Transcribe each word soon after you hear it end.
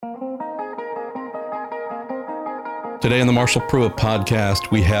Today on the Marshall Pruitt podcast,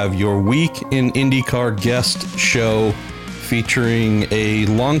 we have your Week in IndyCar guest show featuring a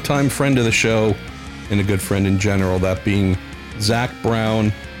longtime friend of the show and a good friend in general, that being Zak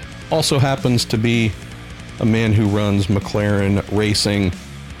Brown. Also happens to be a man who runs McLaren Racing.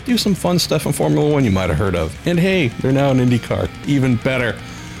 Do some fun stuff in Formula One you might have heard of. And hey, they're now in IndyCar. Even better.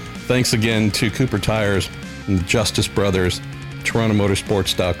 Thanks again to Cooper Tires and the Justice Brothers,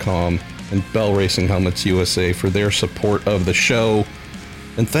 TorontoMotorsports.com, and Bell Racing Helmets USA for their support of the show.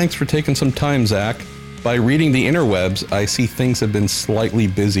 And thanks for taking some time, Zak. By reading the interwebs, I see things have been slightly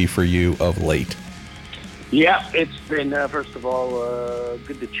busy for you of late. Yeah, it's been, first of all,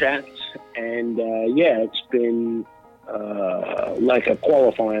 good to chat. And, it's been like a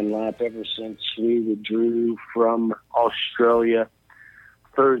qualifying lap ever since we withdrew from Australia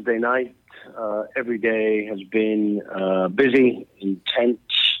Thursday night. Every day has been busy, intense.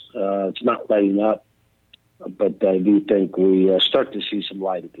 It's not letting up, but I do think we start to see some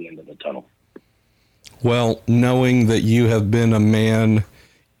light at the end of the tunnel. Well, knowing that you have been a man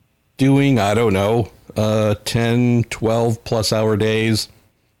doing, 10, 12 plus hour days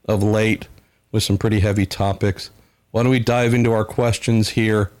of late with some pretty heavy topics, why don't we dive into our questions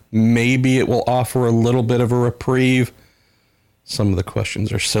here? Maybe it will offer a little bit of a reprieve. Some of the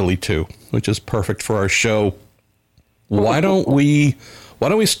questions are silly too, which is perfect for our show. Why don't we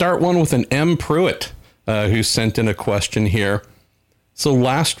start one with an M. Pruitt, who sent in a question here. So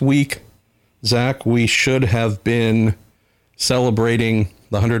last week, Zak, we should have been celebrating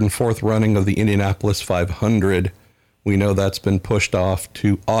the 104th running of the Indianapolis 500. We know that's been pushed off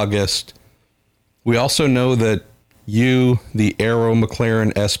to August. We also know that you, the Aero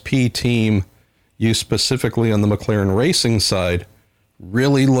McLaren SP team, you specifically on the McLaren Racing side,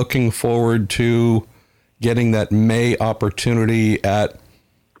 really looking forward to getting that May opportunity at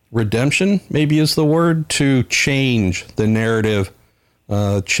redemption, maybe is the word, to change the narrative,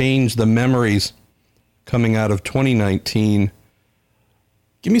 change the memories coming out of 2019.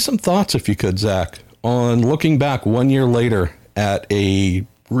 Give me some thoughts, if you could, Zak, on looking back 1 year later at a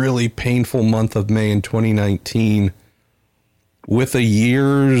really painful month of May in 2019 with a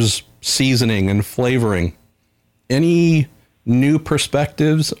year's seasoning and flavoring. Any new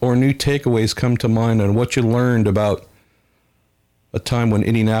perspectives or new takeaways come to mind on what you learned about a time when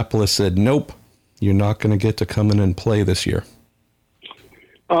Indianapolis said, nope, you're not going to get to come in and play this year?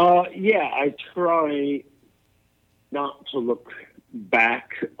 I try not to look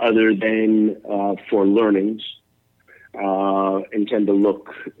back other than for learnings, and tend to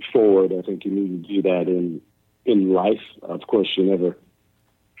look forward. I think you need to do that in life. Of course, you never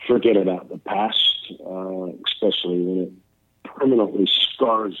forget about the past, especially when it permanently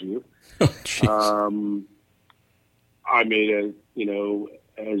scars you. I made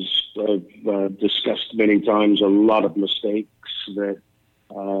as I've discussed many times, a lot of mistakes that,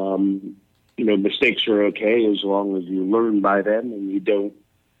 mistakes are okay as long as you learn by them and you don't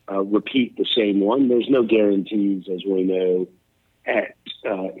repeat the same one. There's no guarantees, as we know, at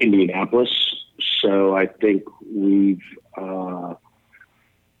Indianapolis. So I think we've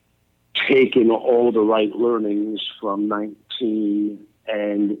taken all the right learnings from 19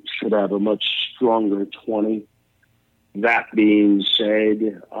 and should have a much stronger 20. That being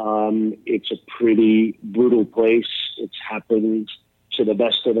said, it's a pretty brutal place. It's happened to the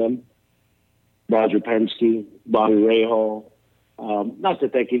best of them. Roger Penske, Bobby Rahal. Not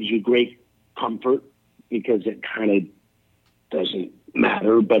that gives you great comfort, because it kind of doesn't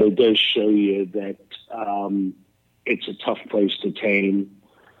matter, but it does show you that it's a tough place to tame,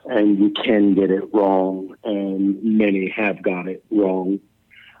 and you can get it wrong, and many have got it wrong.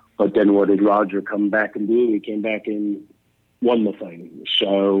 But then what did Roger come back and do? He came back and won the thing.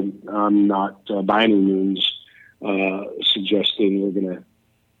 So I'm not by any means suggesting we're going to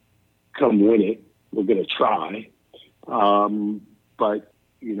come win it. We're going to try. But,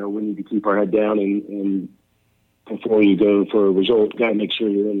 we need to keep our head down and before you go for a result, got to make sure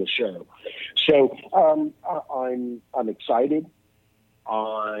you're in the show. So I'm excited.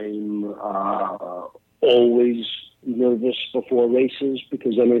 I'm always nervous before races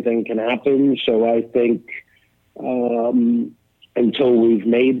because anything can happen. So I think until we've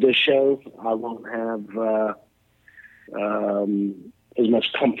made the show, I won't have as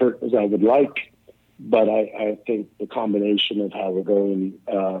much comfort as I would like. But I think the combination of how we're going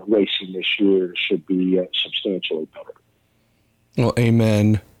racing this year should be substantially better. Well,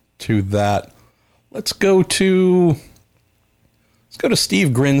 amen to that. Let's go to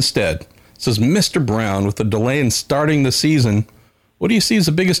Steve Grinstead. It says, Mr. Brown, with the delay in starting the season, what do you see as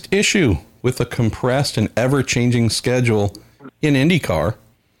the biggest issue with a compressed and ever-changing schedule in IndyCar?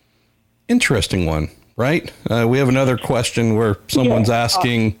 Interesting one, right? We have another question where someone's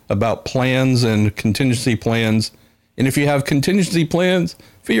asking about plans and contingency plans. And if you have contingency plans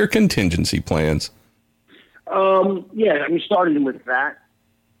for your contingency plans. Starting with that,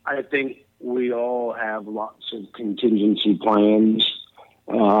 I think we all have lots of contingency plans.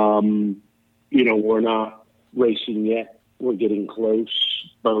 We're not racing yet. We're getting close,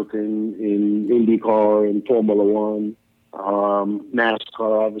 both in IndyCar and Formula One.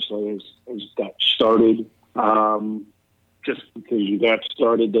 NASCAR obviously has got started. Just because you got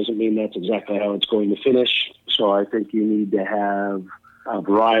started doesn't mean that's exactly how it's going to finish. So I think you need to have a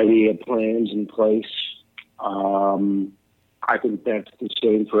variety of plans in place. I think that's the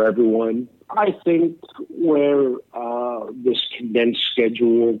same for everyone. I think where this condensed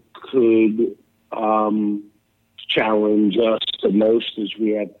schedule could challenge us the most is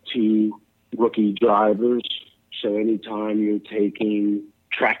we have 2 rookie drivers. So anytime you're taking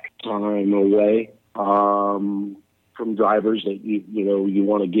track time away from drivers that you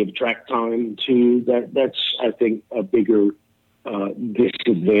want to give track time to, that's I think a bigger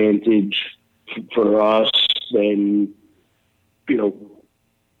disadvantage for us than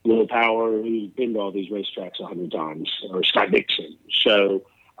Will Power, who's been to all these racetracks 100 times, or Scott Dixon. So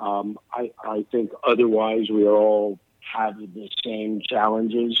I think otherwise we all have the same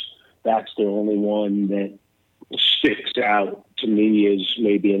challenges. That's the only one that sticks out to me as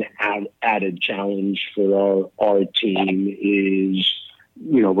maybe an added challenge for our team is,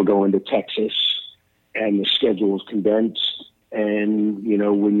 we're going to Texas and the schedule is condensed. And,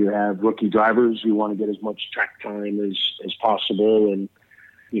 when you have rookie drivers, you want to get as much track time as possible. And,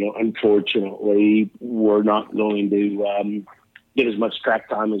 unfortunately, we're not going to get as much track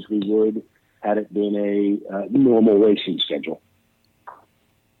time as we would had it been a normal racing schedule.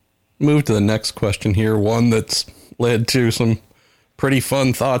 Move to the next question here, one that's led to some pretty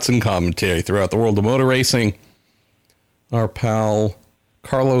fun thoughts and commentary throughout the world of motor racing. Our pal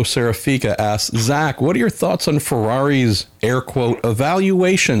Carlo Serafica asks, Zach, what are your thoughts on Ferrari's, air quote,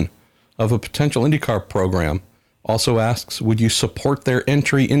 evaluation of a potential IndyCar program? Also asks, would you support their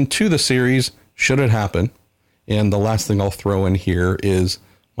entry into the series should it happen? And the last thing I'll throw in here is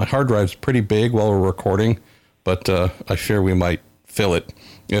my hard drive's pretty big while we're recording, but I fear we might fill it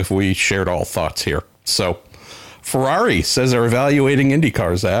if we shared all thoughts here. So Ferrari says they're evaluating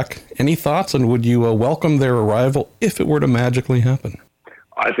IndyCar, Zach. Any thoughts, and would you welcome their arrival if it were to magically happen?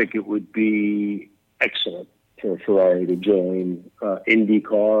 I think it would be excellent for Ferrari to join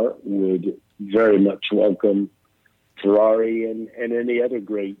IndyCar. Would very much welcome Ferrari and any other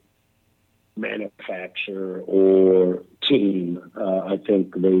great manufacturer or team. I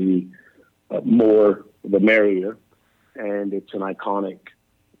think the more the merrier, and it's an iconic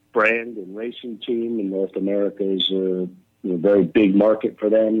brand and racing team, and North America is a very big market for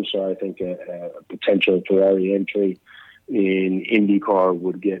them. So I think a potential Ferrari entry in IndyCar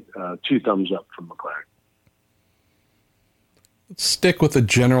would get 2 thumbs up from McLaren. Let's stick with the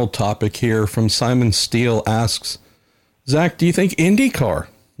general topic here. From Simon Steele asks, Zach, do you think IndyCar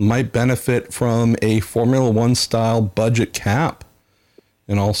might benefit from a Formula One style budget cap?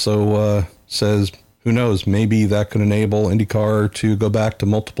 And also says, who knows, maybe that could enable IndyCar to go back to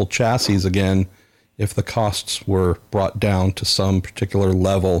multiple chassis again if the costs were brought down to some particular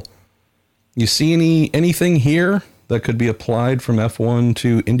level. You see anything here that could be applied from F1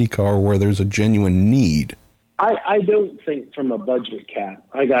 to IndyCar where there's a genuine need? I don't think from a budget cap.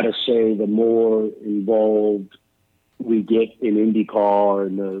 I got to say, the more involved we get in IndyCar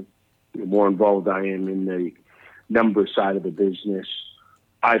and the more involved I am in the number side of the business,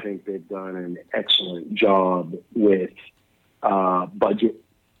 I think they've done an excellent job with budget.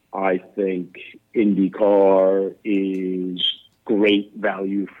 I think IndyCar is great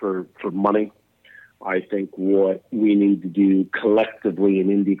value for money. I think what we need to do collectively in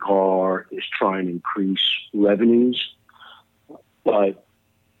IndyCar is try and increase revenues. But,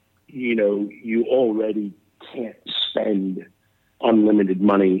 you already can't spend unlimited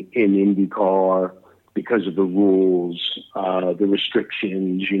money in IndyCar because of the rules, the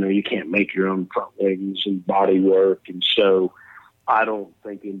restrictions. You can't make your own front wings and body work. And so I don't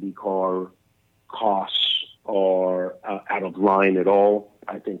think IndyCar costs are out of line at all.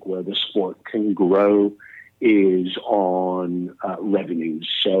 I think where the sport can grow is on revenues.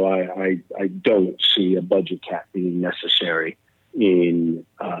 So I don't see a budget cap being necessary in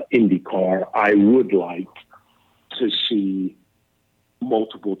IndyCar. I would like to see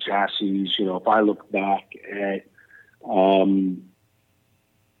multiple chassis. If I look back at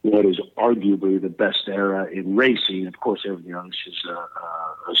what is arguably the best era in racing, of course, everything else is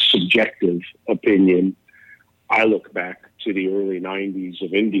a subjective opinion. I look back to the early 90s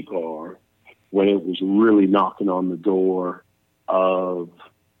of IndyCar, when it was really knocking on the door of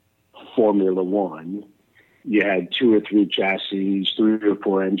Formula One. You had 2 or 3 chassis, 3 or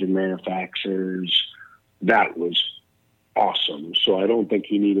 4 engine manufacturers. That was awesome. So I don't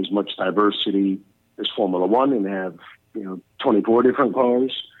think you need as much diversity as Formula One and have, 24 different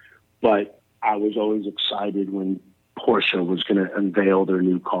cars. But I was always excited when Porsche was going to unveil their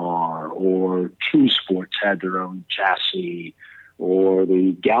new car, or True Sports had their own chassis, or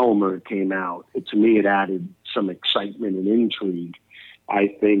the Galmer came out. To me, it added some excitement and intrigue. I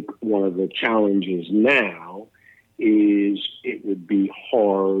think one of the challenges now is it would be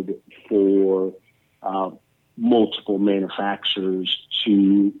hard for multiple manufacturers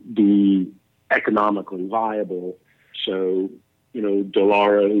to be economically viable. So,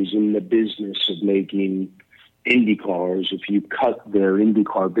 Dallara is in the business of making Indy cars. If you cut their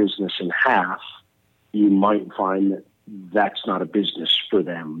IndyCar business in half, you might find that that's not a business for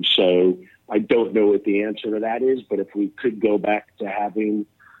them. So I don't know what the answer to that is, but if we could go back to having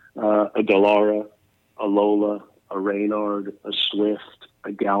a Dallara, a Lola, a Reynard, a Swift,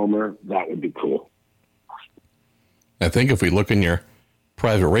 a Galmer, that would be cool. I think if we look in your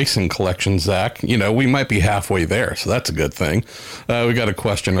private racing collection, Zach, we might be halfway there. So that's a good thing. We got a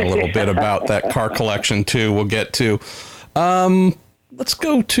question a little bit about that car collection too. We'll get to, let's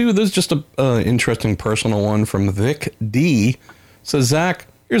go to, this is just a interesting personal one from Vic D. Says, Zach,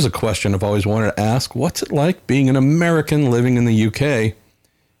 here's a question I've always wanted to ask. What's it like being an American living in the UK?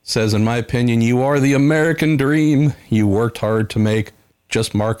 Says, in my opinion, you are the American dream. You worked hard to make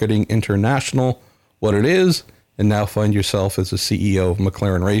Just Marketing International what it is, and now find yourself as the CEO of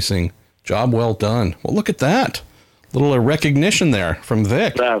McLaren Racing. Job well done. Well, look at that. Little recognition there from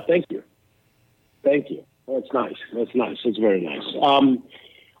Vic. Thank you. Thank you. That's nice. That's nice. It's very nice.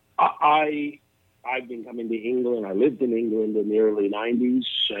 I've been coming to England. I lived in England in the early 90s,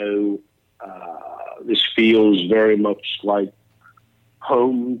 so this feels very much like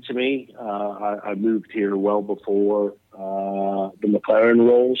home to me. I moved here well before the McLaren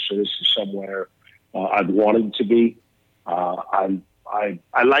role, so this is somewhere I've wanted to be. I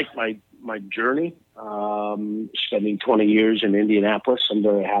like my journey, spending 20 years in Indianapolis. I'm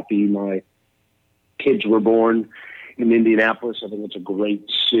very happy my kids were born in Indianapolis. I think it's a great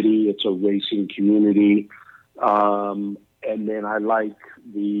city. It's a racing community. And then I like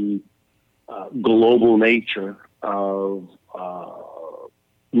the global nature of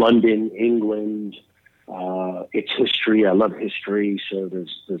London, England, its history. I love history, so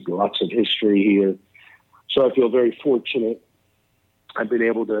there's lots of history here. So I feel very fortunate. I've been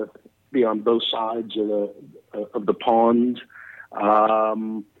able to be on both sides of the pond.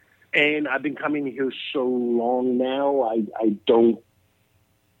 And I've been coming here so long now, I don't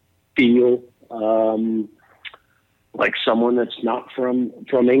feel like someone that's not from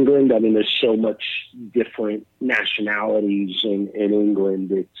England. I mean, there's so much different nationalities in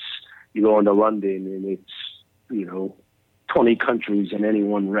England. You go into London and it's, 20 countries in any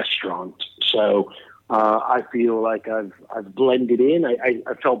one restaurant. So I feel like I've blended in. I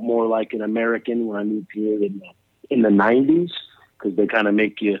felt more like an American when I moved here in the 90s, because they kind of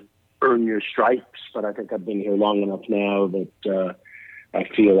make you earn your stripes. But I think I've been here long enough now that I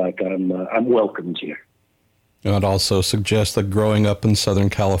feel like I'm welcomed here. I'd also suggest that growing up in Southern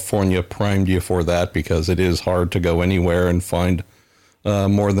California primed you for that, because it is hard to go anywhere and find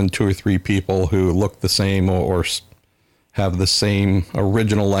more than 2 or 3 people who look the same or have the same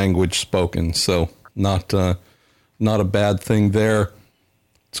original language spoken. So not a bad thing there.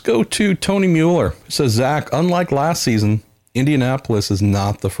 Let's go to Tony Mueller. It says, Zach, unlike last season, Indianapolis is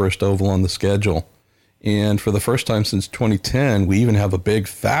not the first oval on the schedule. And for the first time since 2010, we even have a big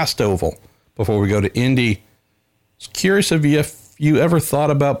fast oval before we go to Indy. I was curious if you ever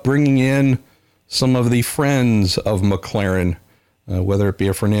thought about bringing in some of the friends of McLaren, whether it be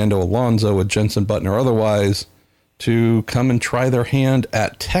a Fernando Alonso, a Jenson Button, or otherwise, to come and try their hand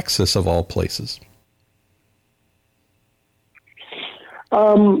at Texas, of all places.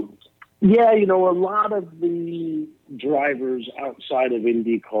 Yeah, a lot of the drivers outside of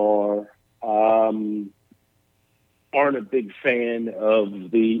IndyCar aren't a big fan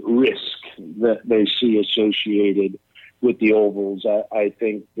of the risk that they see associated with the ovals. I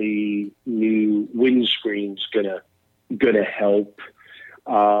think the new windscreen's gonna help.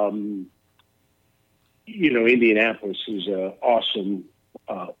 Indianapolis is an awesome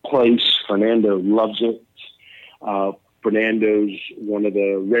place. Fernando loves it. Fernando's one of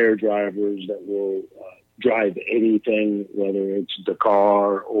the rare drivers that will drive anything, whether it's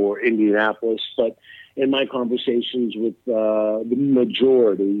Dakar or Indianapolis. But in my conversations with the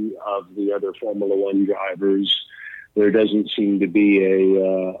majority of the other Formula One drivers, there doesn't seem to be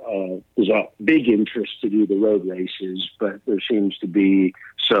there's a big interest to do the road races, but there seems to be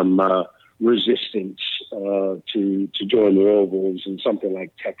some resistance to join the ovals in something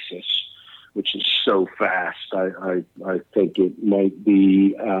like Texas, which is so fast. I think it might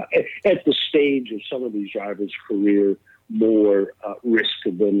be at the stage of some of these drivers' career more risk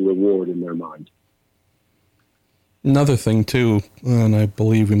than reward in their mind. Another thing too, and I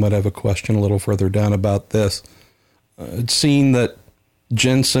believe we might have a question a little further down about this. I'd seen that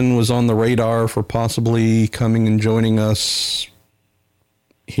Jensen was on the radar for possibly coming and joining us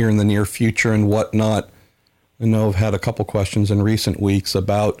here in the near future and whatnot. I know I've had a couple questions in recent weeks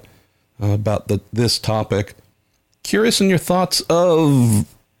about this topic. Curious in your thoughts of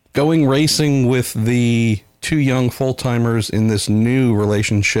going racing with the two young full-timers in this new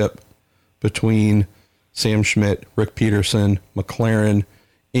relationship between Sam Schmidt, Rick Peterson, McLaren,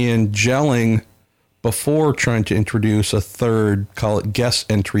 and gelling before trying to introduce a third, call it guest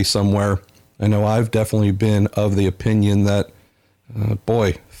entry somewhere. I know I've definitely been of the opinion that,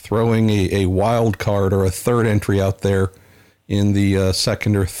 throwing a wild card or a third entry out there in the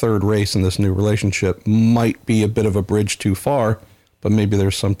second or third race in this new relationship might be a bit of a bridge too far, but maybe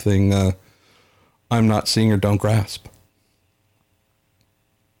there's something I'm not seeing or don't grasp.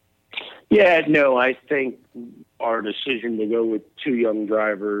 Yeah, no, I think our decision to go with two young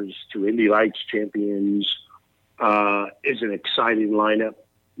drivers, two Indy Lights champions, is an exciting lineup.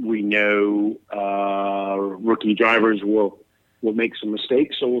 We know rookie drivers will make some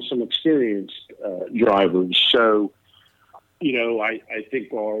mistakes, so will some experienced drivers. So, I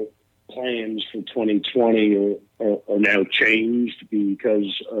think our plans for 2020 are now changed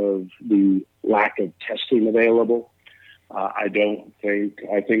because of the lack of testing available. I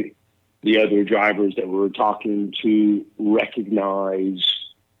think the other drivers that we were talking to recognize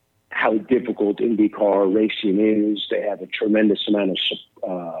how difficult IndyCar racing is. They have a tremendous amount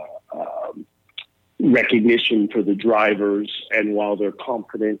of recognition for the drivers, and while they're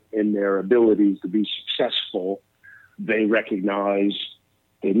confident in their abilities to be successful, they recognize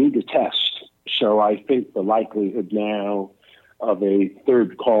they need to test. So I think the likelihood now of a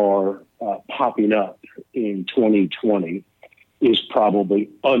third car popping up in 2020 is probably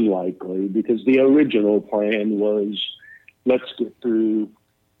unlikely, because the original plan was, let's get through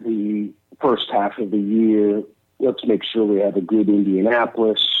the first half of the year. Let's make sure we have a good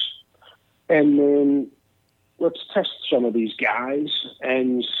Indianapolis. And then let's test some of these guys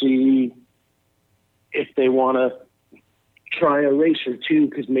and see if they want to try a race or two,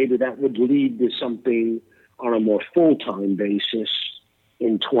 because maybe that would lead to something on a more full-time basis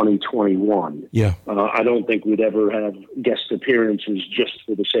in 2021. Yeah. I don't think we'd ever have guest appearances just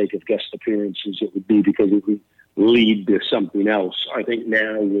for the sake of guest appearances. It would be because it would lead to something else. I think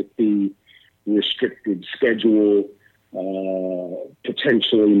now with the restricted schedule,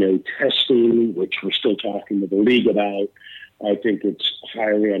 potentially no testing, which we're still talking to the league about, I think it's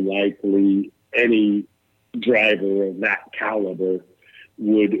highly unlikely any driver of that caliber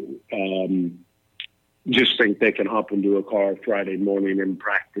would just think they can hop into a car Friday morning and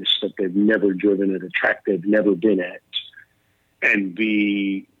practice that they've never driven at a track they've never been at and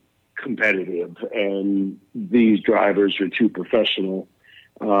be competitive. And these drivers are too professional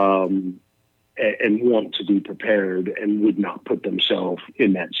and want to be prepared and would not put themselves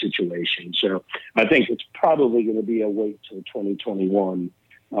in that situation. So I think it's probably going to be a wait till 2021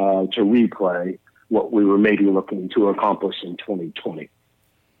 to replay what we were maybe looking to accomplish in 2020.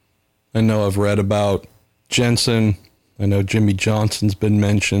 I know I've read about Jensen. I know Jimmy Johnson's been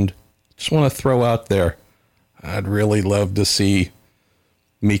mentioned. Just want to throw out there, I'd really love to see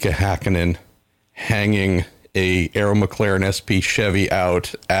Mika Hakkinen hanging a Aero McLaren SP Chevy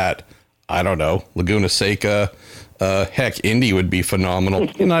out at, I don't know, Laguna Seca. Heck, Indy would be phenomenal.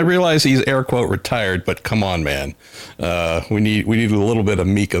 And I realize he's air quote retired, but come on, man. We need a little bit of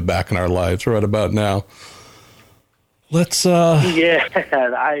Mika back in our lives right about now. Let's Yeah,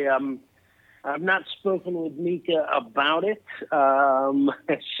 I've not spoken with Mika about it.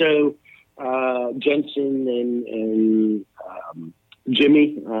 So Jensen and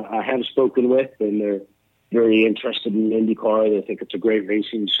Jimmy I have spoken with, and they're very interested in IndyCar. They think it's a great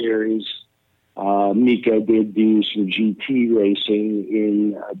racing series. Mika did do some GT racing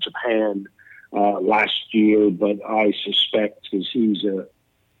in Japan last year, but I suspect, because he's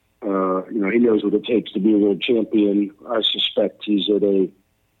he knows what it takes to be a world champion, I suspect he's at a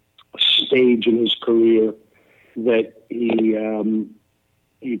stage in his career that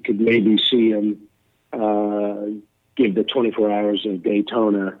you could maybe see him give the 24 Hours of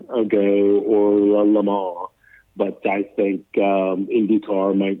Daytona a go, or Le Mans. But I think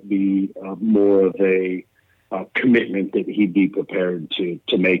IndyCar might be more of a commitment that he'd be prepared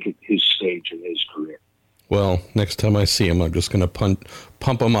to make it his stage in his career. Well, next time I see him, I'm just going to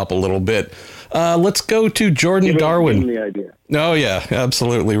pump him up a little bit. Let's go to Jordan Darwin. Give him the idea. Oh, yeah,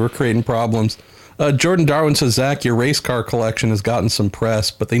 absolutely. We're creating problems. Jordan Darwin says, Zach, your race car collection has gotten some press,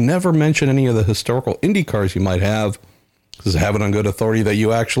 but they never mention any of the historical Indy cars you might have. Because I have it on good authority that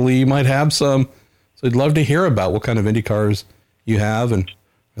you actually might have some. So I'd love to hear about what kind of Indy cars you have, and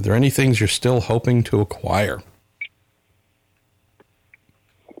are there any things you're still hoping to acquire?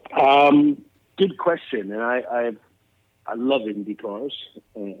 Good question, and I love Indy cars,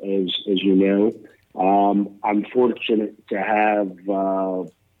 as you know. I'm fortunate to have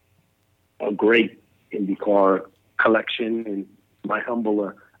a great Indy car collection, in my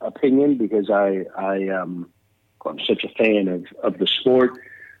humble opinion, because I'm such a fan of the sport,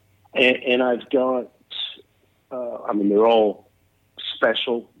 and I've got. They're all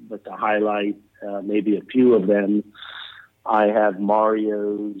special, but to highlight maybe a few of them. I have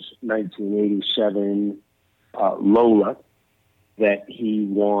Mario's 1987 Lola that he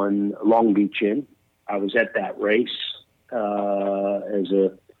won Long Beach in. I was at that race as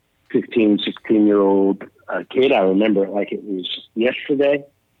a 15, 16-year-old kid. I remember it like it was yesterday.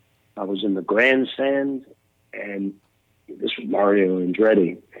 I was in the grandstand, and this was Mario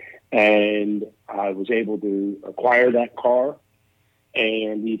Andretti. And I was able to acquire that car,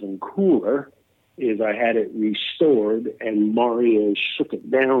 and even cooler is I had it restored, and Mario shook it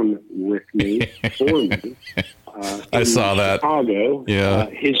down with me for me. I saw that. Chicago. Yeah.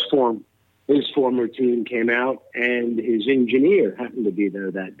 His former team came out, and his engineer happened to be there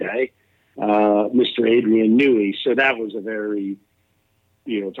that day, Mr. Adrian Newey. So that was a very,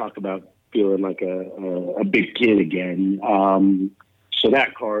 talk about feeling like a big kid again. So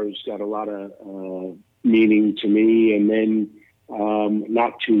that car's got a lot of meaning to me. And then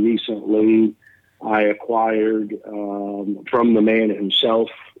not too recently, I acquired from the man himself,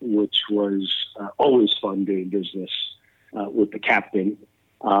 which was always fun doing business with the captain.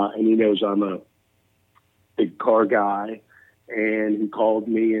 And he knows I'm a big car guy. And he called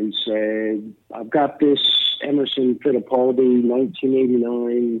me and said, I've got this Emerson Fittipaldi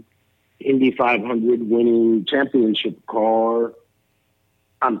 1989 Indy 500 winning championship car.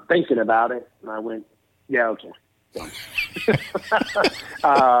 I'm thinking about it. And I went, yeah, okay.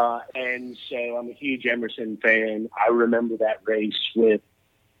 And so I'm a huge Emerson fan. I remember that race with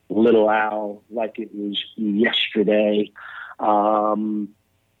Little Al like it was yesterday.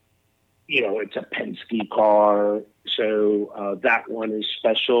 It's a Penske car, so that one is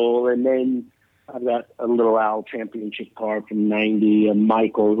special. And then I've got a Little Al championship car from '90, and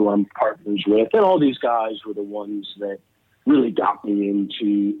Michael, who I'm partners with, and all these guys were the ones that really got me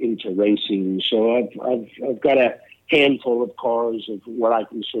into racing. So I've got a handful of cars of what I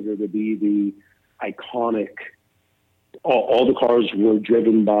consider to be the iconic. All the cars were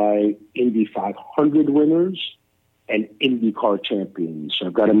driven by Indy 500 winners and IndyCar champions. So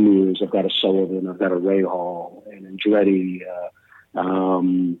I've got a Mears, I've got a Sullivan, I've got a Ray Hall, an Andretti,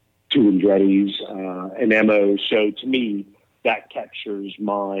 two Andrettis, an Emo. So to me, that captures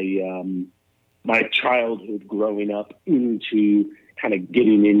my childhood growing up into kind of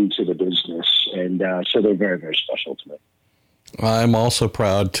getting into the business. And so they're very, very special to me. I'm also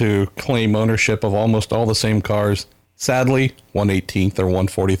proud to claim ownership of almost all the same cars. Sadly, 1/18th or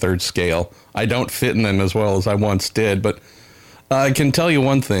 1/43rd scale. I don't fit in them as well as I once did, but I can tell you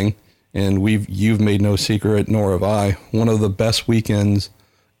one thing, and you've made no secret, nor have I. One of the best weekends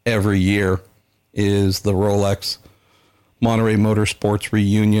every year is the Rolex Monterey Motorsports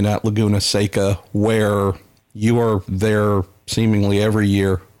reunion at Laguna Seca, where you are there seemingly every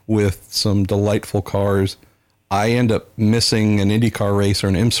year with some delightful cars. I end up missing an IndyCar race or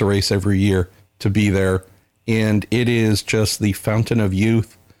an IMSA race every year to be there. And it is just the fountain of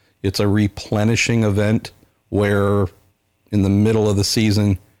youth. It's a replenishing event where in the middle of the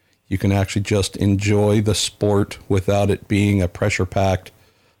season, you can actually just enjoy the sport without it being a pressure-packed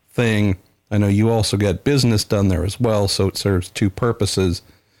thing. I know you also get business done there as well, so it serves two purposes.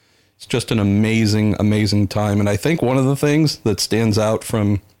 It's just an amazing, amazing time. And I think one of the things that stands out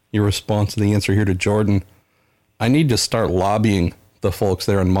from your response to the answer here to Jordan, I need to start lobbying the folks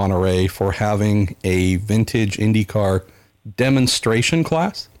there in Monterey for having a vintage IndyCar demonstration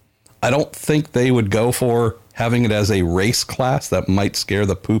class. I don't think they would go for having it as a race class. That might scare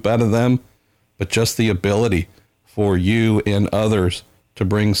the poop out of them, but just the ability for you and others to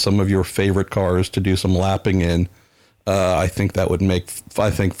bring some of your favorite cars to do some lapping in. I think that would I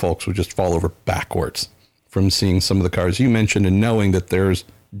think folks would just fall over backwards from seeing some of the cars you mentioned and knowing that there's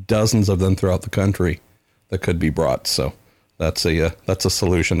dozens of them throughout the country that could be brought. So that's a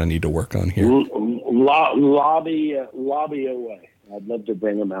solution I need to work on here. Lobby away. I'd love to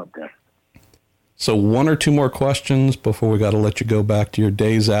bring them out there. So one or two more questions before we got to let you go back to your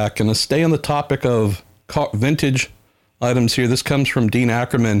day, Zach. And to stay on the topic of vintage items here, this comes from Dean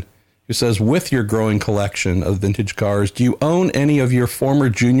Ackerman, who says, with your growing collection of vintage cars, do you own any of your former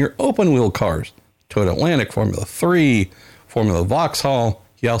junior open wheel cars? Toyota Atlantic, Formula 3, Formula Vauxhall.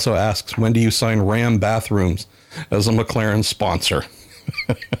 He also asks, when do you sign Ram bathrooms as a McLaren sponsor?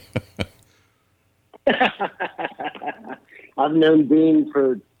 I've known Dean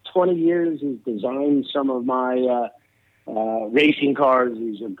for 20 years. He's designed some of my racing cars.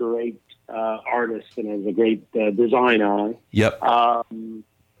 He's a great artist and has a great design eye. Yep. I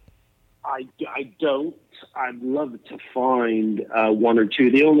don't. I'd love to find one or two.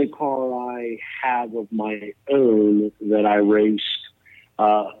 The only car I have of my own that I raced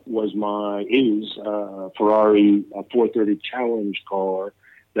is a Ferrari 430 Challenge car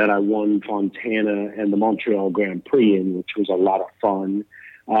that I won Fontana and the Montreal Grand Prix in, which was a lot of fun.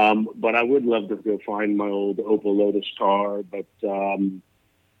 But I would love to go find my old Opel Lotus car, but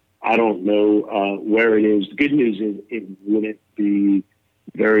I don't know where it is. The good news is it wouldn't be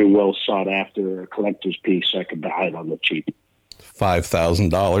very well sought after, a collector's piece. I could buy it on the cheap.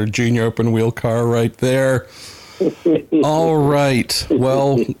 $5,000 junior open wheel car right there. All right.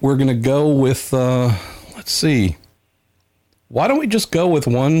 Well, we're going to go with, let's see. Why don't we just go with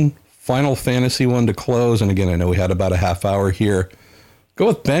one Final Fantasy one to close? And again, I know we had about a half hour here. Go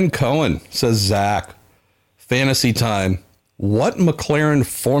with Ben Cohen, says Zach. Fantasy time. What McLaren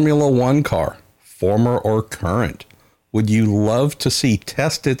Formula One car, former or current, would you love to see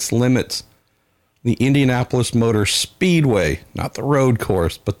test its limits? The Indianapolis Motor Speedway, not the road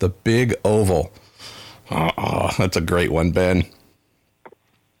course, but the big oval. Oh, that's a great one, Ben.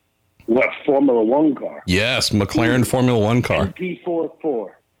 What, Formula One car? Yes, McLaren Formula One car.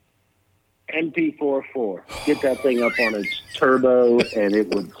 MP44. Get that thing up on its turbo and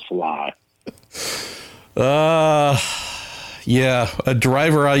it would fly. Yeah, a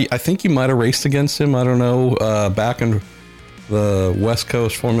driver, I think you might have raced against him. I don't know. Back in the West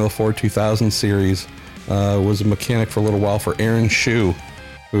Coast Formula 4 2000 series, was a mechanic for a little while for Aaron Shue,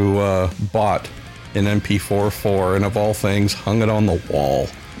 who bought an MP44 and of all things hung it on the wall.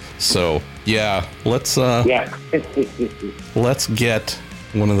 So yeah, let's let's get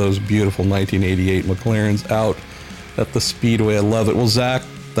one of those beautiful 1988 McLarens out at the Speedway. I love it. Well, Zach,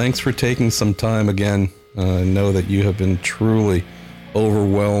 thanks for taking some time again. I know that you have been truly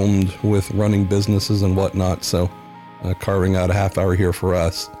overwhelmed with running businesses and whatnot. So carving out a half hour here for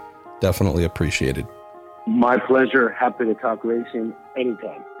us, definitely appreciated. My pleasure. Happy to talk racing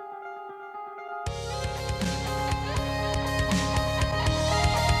anytime.